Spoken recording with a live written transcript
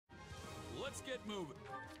Let's get moving.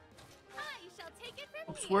 I shall take it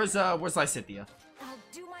from Oops, here. where's Lysithea? I'll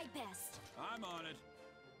do my best. I'm on it.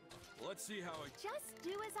 Let's see how it. Just do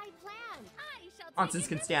as I plan. I shall take Constance it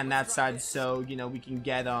can from stay on here. that side, so you know we can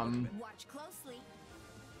get Watch closely.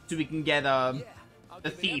 the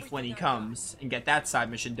thief when he comes and get that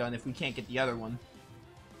side mission done if we can't get the other one.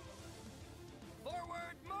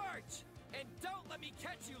 Forward march, and don't let me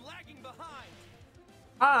catch you lagging behind.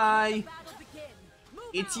 Hi, Battle begin. Move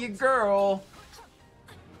it's out. your girl.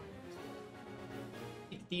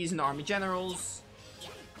 Get these in the army generals.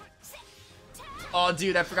 Oh,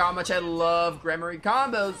 dude, I forgot how much I love Gremory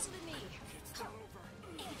combos.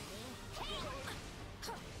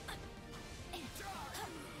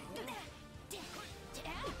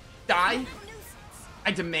 Die.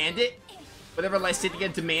 I demand it. Whatever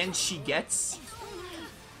Lysithea demands, she gets.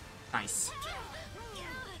 Nice.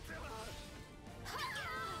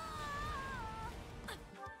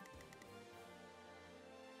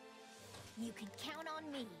 You can count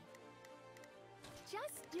on me.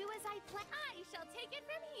 Just do as I plan. I shall take it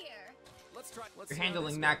from here. Let's try. Let's You're see how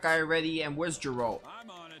handling this that goes. guy already, and where's Geralt? I'm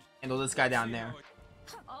on it. Handle this guy down See there. how it-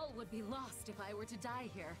 All would be lost if I were to die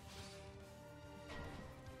here.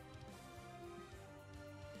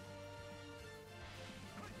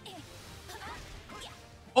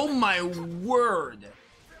 Oh my word!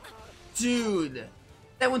 Dude!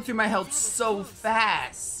 That went through my health so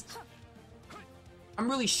fast! I'm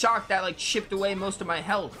really shocked that like chipped away most of my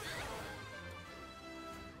health.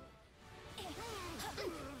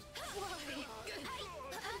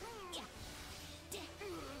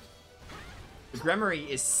 The Gremory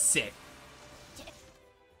is sick.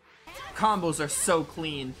 Combos are so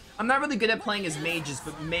clean. I'm not really good at playing as mages,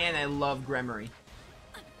 but man, I love Gremory.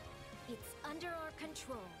 It's under our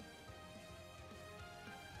control.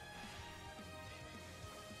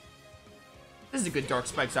 This is a good Dark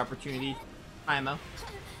Spikes opportunity. IMO.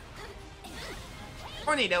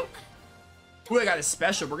 Tornado. Ooh, I got a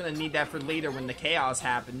special. We're gonna need that for later when the chaos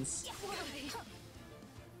happens.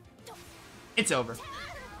 It's over.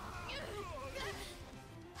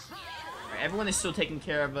 Alright, everyone is still taking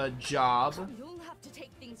care of a job. You'll have to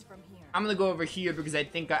take things from here. I'm gonna go over here because I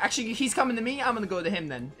think... actually, he's coming to me. I'm gonna go to him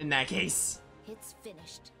then, in that case. It's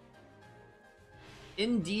finished.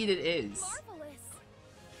 Indeed it is. Marvelous.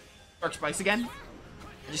 Dark Spikes again.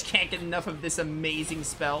 I just can't get enough of this amazing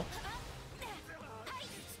spell.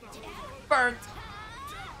 Burn!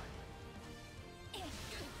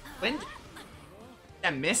 Wind?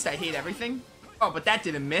 That missed? I hate everything. Oh, but that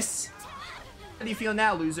didn't miss. How do you feel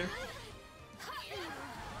now, loser?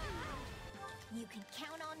 You can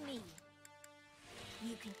count on me.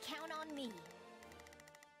 You can count on me.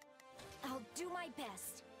 I'll do my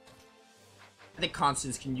best. I think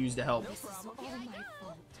Constance can use the help. This is all my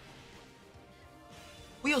fault.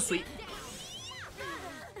 Wheel sweep.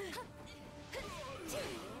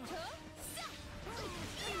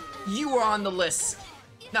 You are on the list.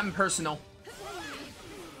 Nothing personal.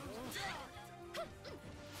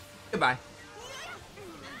 Goodbye.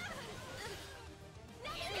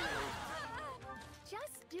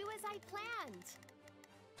 Just do as I planned.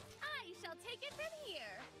 I shall take it from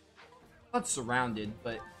here. Not surrounded,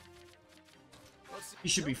 but Let's- he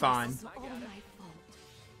should be fine. This is all my fault.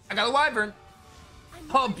 I got a wyvern.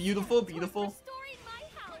 Oh, beautiful, beautiful. Restoring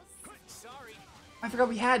my house. Sorry, I forgot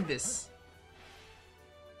we had this.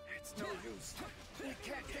 it's no use. We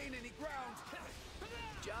can't gain any ground.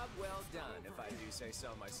 Job well done, if I do say so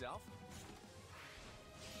myself.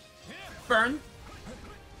 Burn.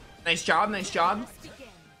 Nice job, nice job. Begin.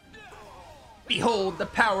 Behold the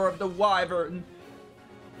power of the wyvern.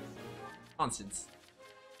 Constance.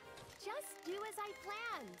 Just do as I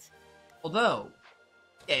planned. Although,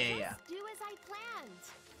 yeah. Just do as I planned.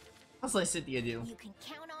 How's Lysithea do? You can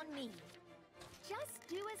count on me. Just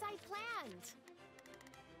do as I planned.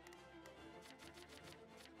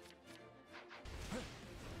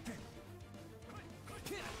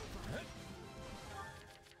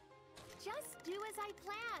 Just do as I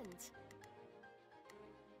planned.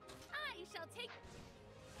 I shall take...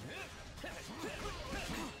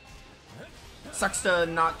 Sucks to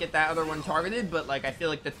not get that other one targeted, but like I feel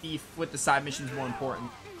like the thief with the side mission is more important.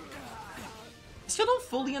 I still don't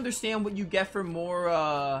fully understand what you get for more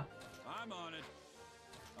I'm on it.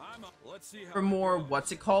 Let's see how. for more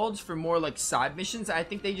what's it called? For more like side missions. I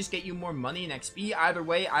think they just get you more money and XP. Either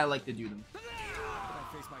way, I like to do them. Can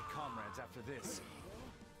I face my comrades after this?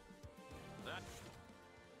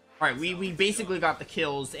 Alright, we basically got the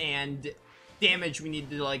kills and damage we need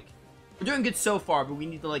to like... We're doing good so far, but we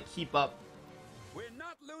need to like keep up. We're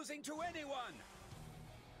not losing to anyone.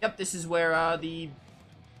 Yep, this is where the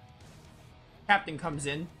captain comes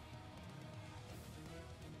in.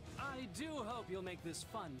 do hope you'll make this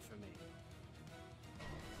fun for me.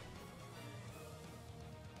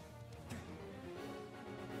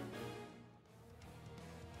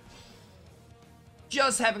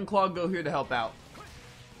 Just having Claw go here to help out.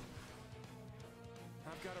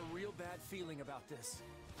 I've got a real bad feeling about this.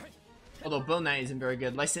 Although Bow Knight isn't very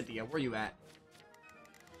good. Lysithea, where you at?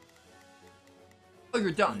 Oh,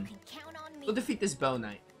 you're done. You can count on me. Go defeat this Bow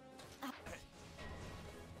Knight.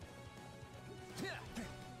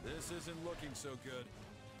 This isn't looking so good.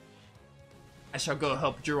 I shall go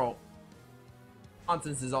help Geralt.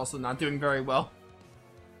 Constance is also not doing very well.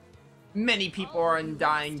 Many people are in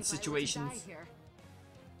dying situations.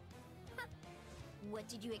 What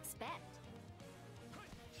did you expect?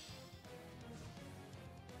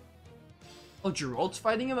 Oh, Geralt's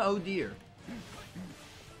fighting him? Oh dear.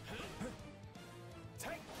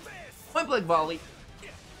 Point blank volley.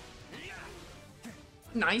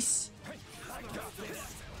 Nice.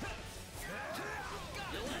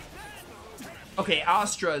 Okay,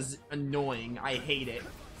 Astra's annoying. I hate it.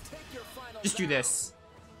 Just do this.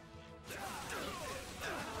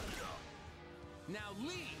 Now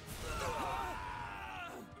leave.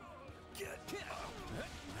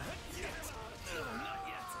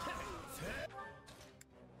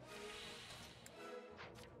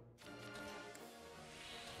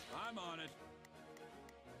 I'm on it.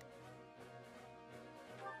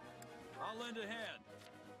 I'll lend a hand.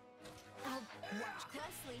 I'll watch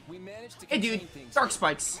closely. We managed to Hey contain dude, things. Dark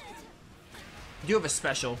Spikes. You have a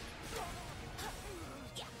special.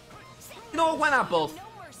 You know what, why not both? No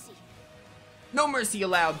mercy. No mercy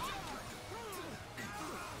allowed.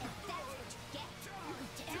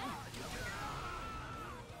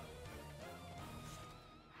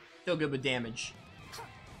 Still good with damage.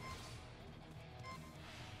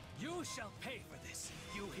 You shall pay for this.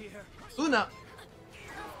 You hear? Una.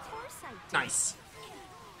 Of course I do. Nice.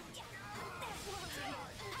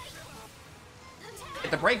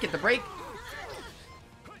 Get the break, get the break.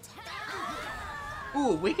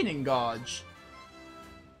 Ooh, Awakening Gauge.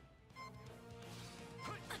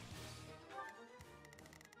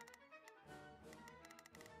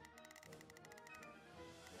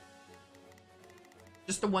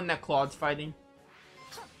 Just the one that Claude's fighting.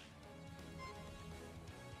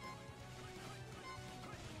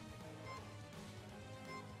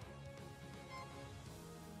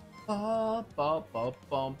 Ba ba ba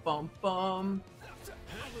bum bum bum.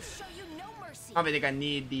 I will show you no mercy. I don't think I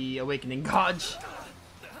need the Awakening Gauge.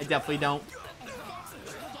 I definitely don't.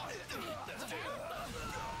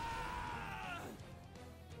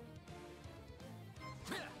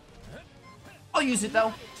 I'll use it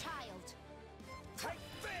though. Child.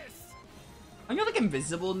 Are you like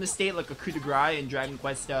invisible in this state like a coup de grace in Dragon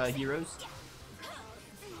Quest Heroes? Dreams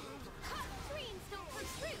don't come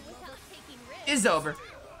true without taking risks. Is over.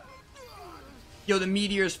 Yo, the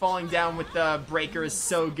meteors falling down with the breaker is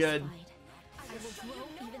so good. I will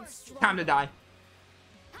grow even stronger. Time to die.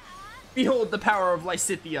 Behold the power of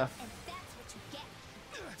Lysithea. And that's what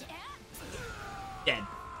you get. Dead.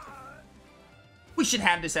 We should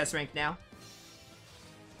have this S rank now.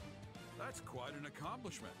 That's quite an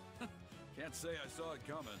accomplishment. Can't say I saw it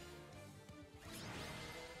coming.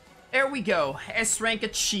 There we go. S rank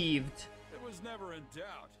achieved. It was never in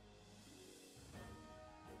doubt.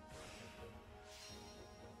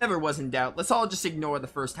 Never was in doubt. Let's all just ignore the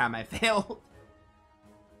first time I failed.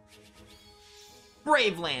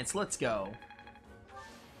 Brave Lance, let's go.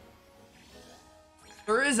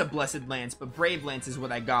 There is a Blessed Lance, but Brave Lance is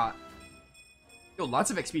what I got. Yo, lots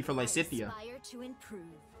of XP for Lysithea. Aspire to improve.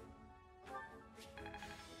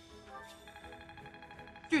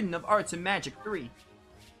 Student of Arts and Magic 3.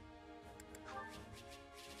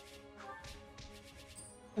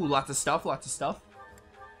 Ooh, lots of stuff, lots of stuff.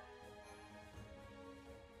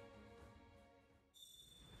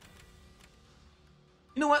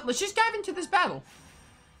 You know what? Let's just dive into this battle.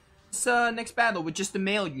 This next battle with just the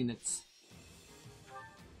male units.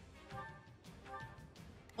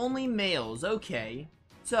 Only males, okay.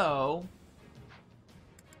 So...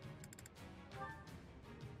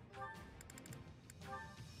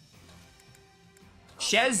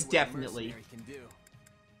 Shez, definitely. Mercenary can do.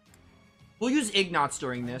 We'll use Ignots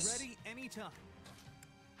during this. Ready anytime.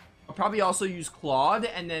 I'll probably also use Claude,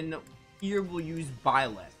 and then here we'll use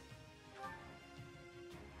Byleth.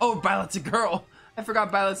 Oh, Byleth's a girl. I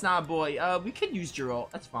forgot Byleth's not a boy. We could use Geralt.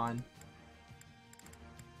 That's fine.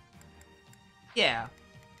 Yeah.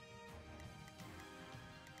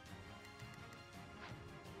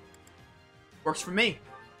 Works for me.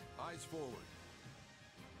 Eyes forward.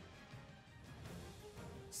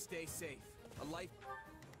 Stay safe. A life.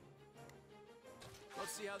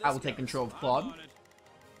 Let's see how this I will take goes. control of I'm Claude. on it.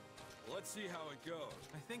 Let's see how it goes.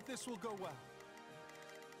 I think this will go well.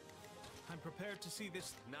 I'm prepared to see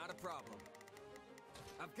this. Not a problem.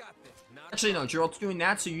 I've got this. Not Actually, no, Gerald's doing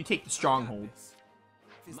that, so you take the stronghold.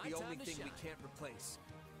 This is the only thing we can't replace.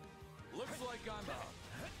 Looks like I'm up.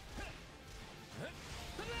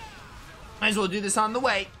 Might as well do this on the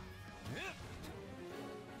way.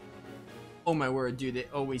 Oh my word, dude, it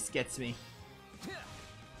always gets me.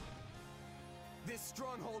 This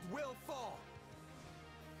stronghold will fall.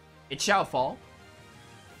 It shall fall.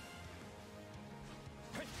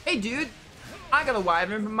 Hey, dude, I got a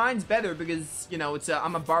wyvern, but mine's better because, you know,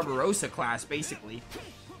 I'm a Barbarossa class, basically.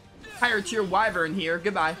 Higher tier wyvern here.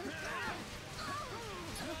 Goodbye.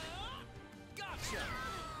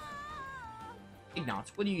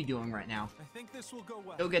 Ignatz, what are you doing right now? I think this will go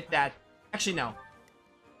well. Go get that. Actually, no.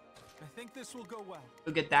 I think this will go well.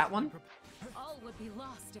 Go get that one. All would be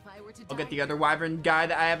lost if I were to I'll die get the other wyvern guy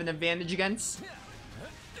that I have an advantage against.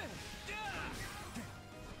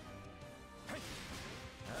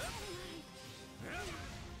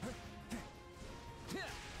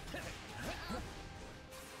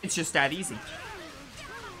 It's just that easy.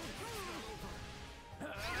 It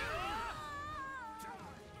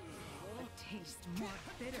tastes more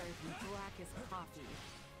bitter than blackest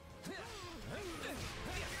coffee.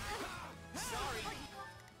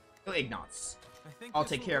 Go Ignatz. I think I'll this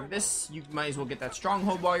take will care go of this. You might as well get that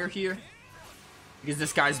stronghold while you're here. Because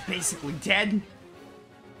this guy's basically dead.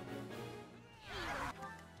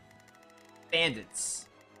 Bandits.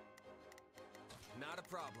 Not a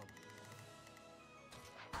problem.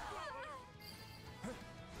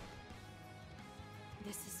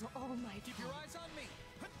 This is all my Keep your fault. eyes on me.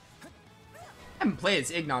 I haven't played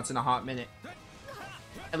as Ignatz in a hot minute.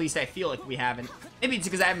 At least I feel like we haven't. Maybe it's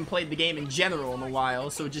because I haven't played the game in general in a while,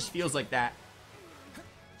 so it just feels like that.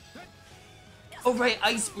 Oh right,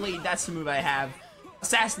 Ice Blade, that's the move I have.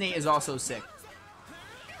 Assassinate is also sick.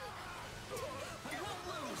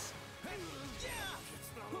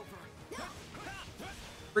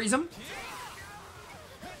 Freeze him.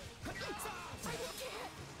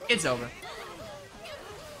 It's over.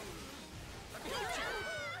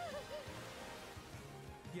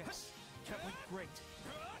 Yes. That went great.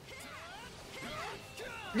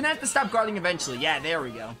 You're gonna have to stop guarding eventually. Yeah, there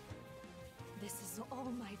we go. This is all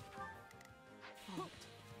my fault.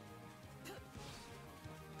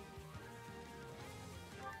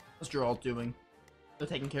 What's Gerald doing? Still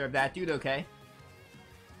taking care of that dude, okay?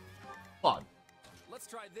 Claude, Let's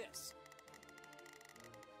try this.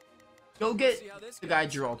 go get See how this the guy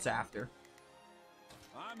goes. Gerald's after.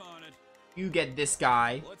 I'm on it. You get this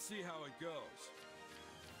guy. Let's see how it goes.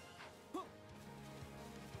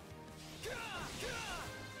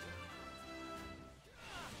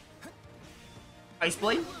 Ice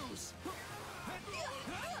Blade?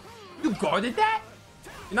 You guarded that?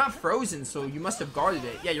 You're not frozen, so you must have guarded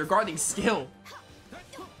it. Yeah, you're guarding skill.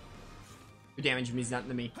 Your damage means nothing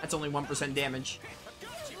to me. That's only 1% damage.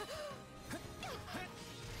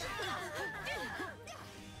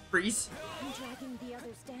 Freeze. I'm dragging the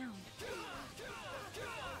others down.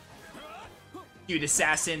 Dude,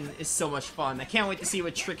 Assassin is so much fun. I can't wait to see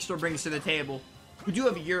what Trickster brings to the table. We do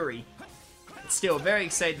have Yuri. But still, very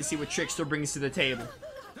excited to see what Trickster brings to the table.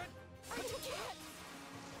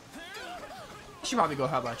 I should probably go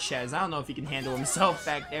help out Shez. I don't know if he can handle himself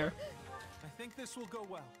back there. I think this will go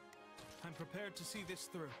well. I'm prepared to see this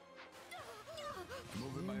through.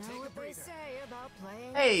 Moving my Know what they say about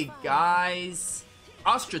playing Hey, fire. guys.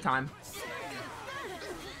 Astra time.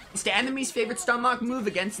 It's the enemy's favorite stunlock move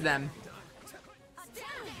against them.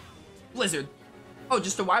 Blizzard. Oh,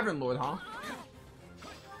 just a Wyvern Lord, huh?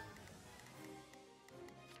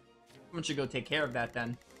 Why don't you go take care of that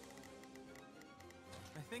then?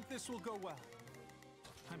 I think this will go well.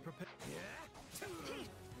 I'm prepared.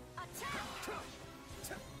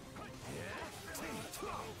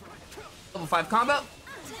 Level 5 combo.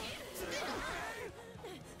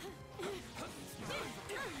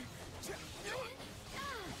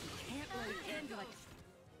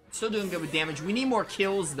 Still doing good with damage. We need more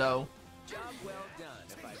kills, though. Job well done,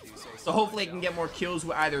 if I do say so. So hopefully I can get more kills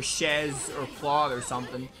with either Shez or Claude or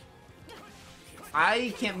something.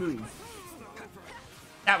 I can't move.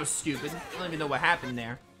 That was stupid. I don't even know what happened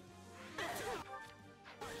there.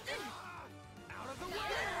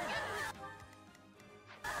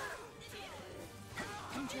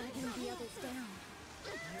 I'm dragging the others down.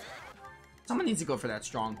 Someone needs to go for that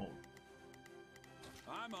stronghold.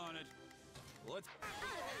 I'm on it. Let's.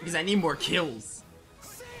 Because I need more kills.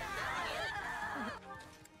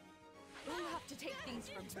 We'll have to take things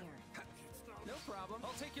from here. No problem.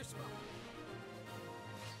 I'll take your spot.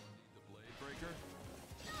 The blade breaker.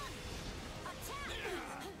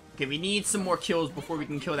 Okay, we need some more kills before we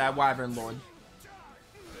can kill that Wyvern Lord.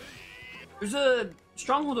 There's a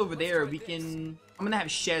stronghold over there. We can... I'm gonna have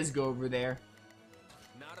Shez go over there.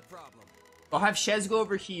 Not a problem. I'll have Shez go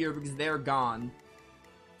over here because they're gone.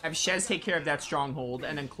 Have Shez take care of that stronghold,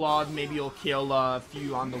 and then Claude maybe will kill a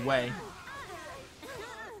few on the way.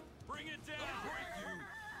 Bring it down.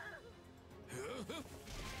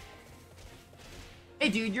 Hey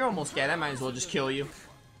dude, you're almost dead. I might as well just kill you.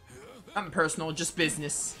 Nothing personal, just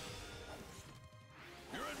business.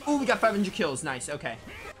 Oh, we got 500 kills. Nice, okay.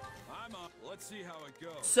 I'm up. Let's see how it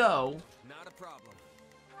goes. So, Not a problem.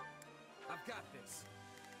 I've got this.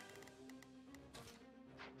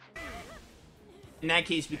 in that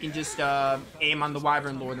case, we can just aim on the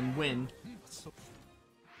Wyvern Lord and win.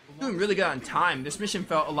 Doing really good on time. This mission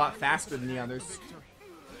felt a lot faster than the others.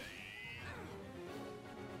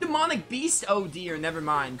 Demonic Beast? Oh dear, never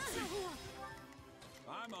mind.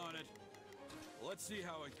 I'm on it. Let's see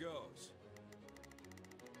how it goes.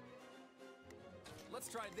 Let's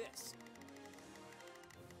try this.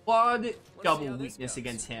 Claude, see double how this weakness goes.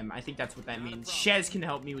 against him. I think that's what that Not a means. problem. Shez can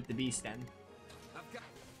help me with the beast then. I've got.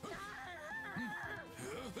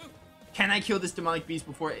 Can I kill this demonic beast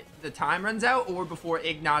before the time runs out, or before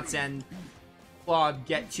Ignatz and Claude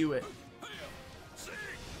get to it?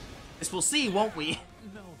 Guess we'll see, won't we?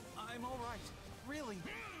 No, I'm all right. Really.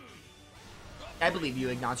 I believe you,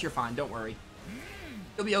 Ignatz. You're fine. Don't worry.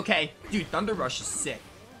 You'll be okay. Dude, Thunder Rush is sick.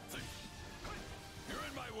 You're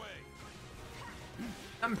in my way.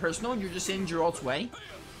 Nothing personal. You're just in Geralt's way.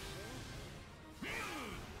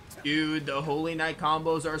 Dude, the Holy Knight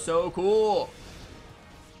combos are so cool.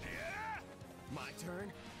 My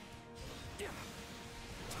turn.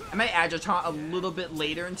 I might Agitant a little bit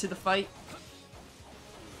later into the fight.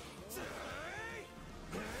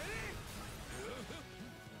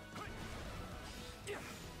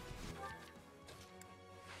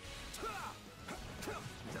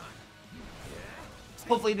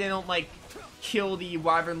 Hopefully they don't, like, kill the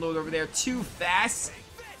Wyvern Lord over there too fast.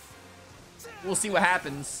 We'll see what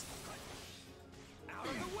happens.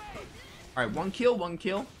 Alright, one kill, one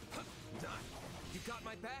kill. You got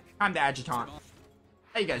my back. Time to Agitant.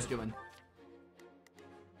 How you guys doing?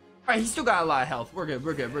 Alright, he's still got a lot of health. We're good,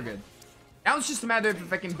 we're good, we're good. Now it's just a matter of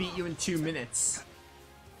if I can beat you in 2 minutes.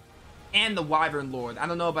 And the Wyvern Lord. I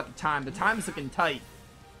don't know about the time. The time's looking tight.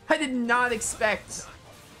 I did not expect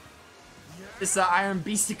this Iron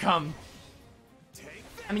Beast to come.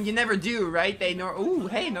 I mean, you never do, right? They know. Ooh,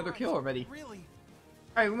 hey, another kill already. Really.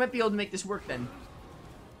 Alright, we might be able to make this work then.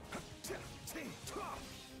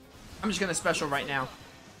 I'm just gonna special right now.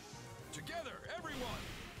 Together, everyone.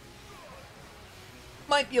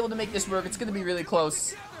 Might be able to make this work. It's gonna be really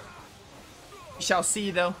close. We shall see,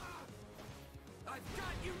 though. I've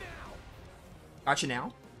got you now. Gotcha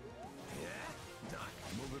now.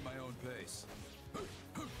 Move at my own pace.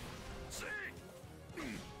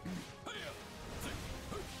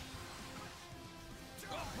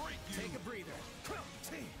 I'll break you. Take a breather.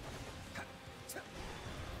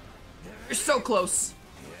 You're so close.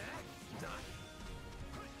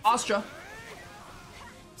 Astra.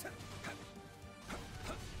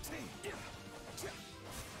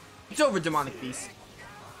 It's over, Demonic Beast.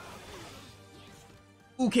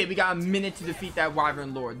 Okay, we got a minute to defeat that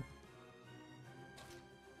Wyvern Lord.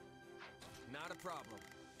 Not a problem.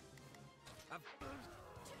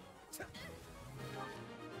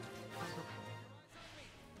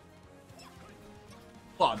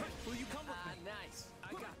 Claude. Will you come with me? Nice.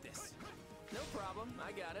 I got this. No problem.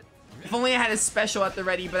 I got it. If only I had a special at the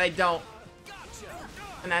ready, but I don't. Gotcha.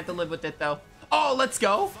 And I have to live with it, though. Oh, let's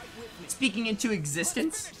go. Speaking into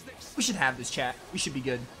existence. We should have this, chat. We should be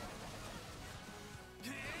good.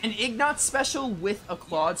 An Ignatz special with a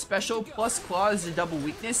Claude special, plus Claude is a double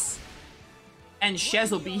weakness. And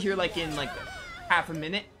Shez will be here, like, in, like, half a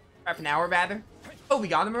minute. Half an hour, rather. Oh, we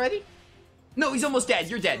got him already? No, he's almost dead.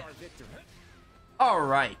 You're dead.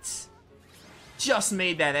 Alright. Just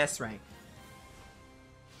made that S rank.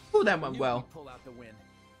 Ooh, that went well. Pull out the win.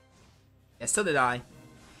 Yeah, so did I.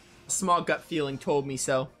 A small gut feeling told me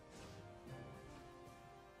so.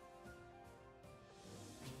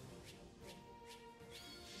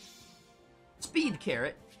 Speed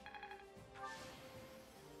carrot.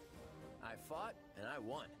 I fought and I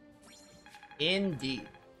won. Indeed.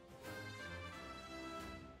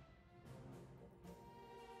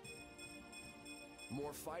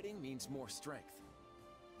 More fighting means more strength.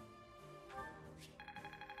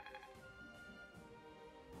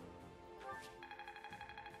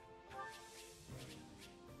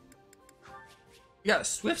 You got a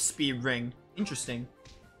swift speed ring. Interesting.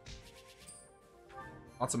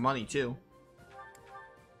 Lots of money, too.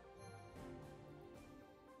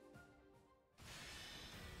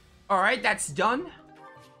 Alright, that's done.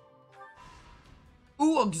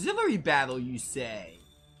 Ooh, auxiliary battle, you say?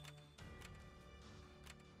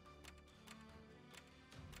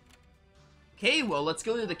 Okay, well, let's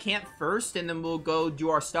go to the camp first, and then we'll go do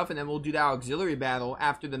our stuff, and then we'll do that auxiliary battle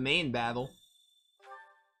after the main battle.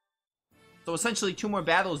 So essentially 2 more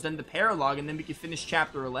battles, then the paralogue, and then we can finish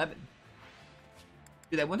chapter 11.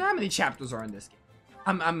 Do that. Wonder how many chapters are in this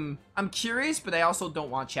game. I'm curious, but I also don't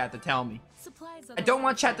want chat to tell me. I don't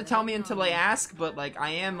want chat to tell me until I ask, but like I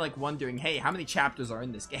am like wondering, hey, how many chapters are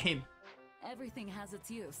in this game? Everything has its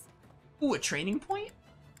use. Ooh, a training point?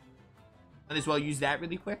 Might as well use that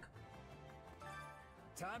really quick.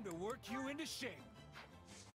 Time to work you into shape.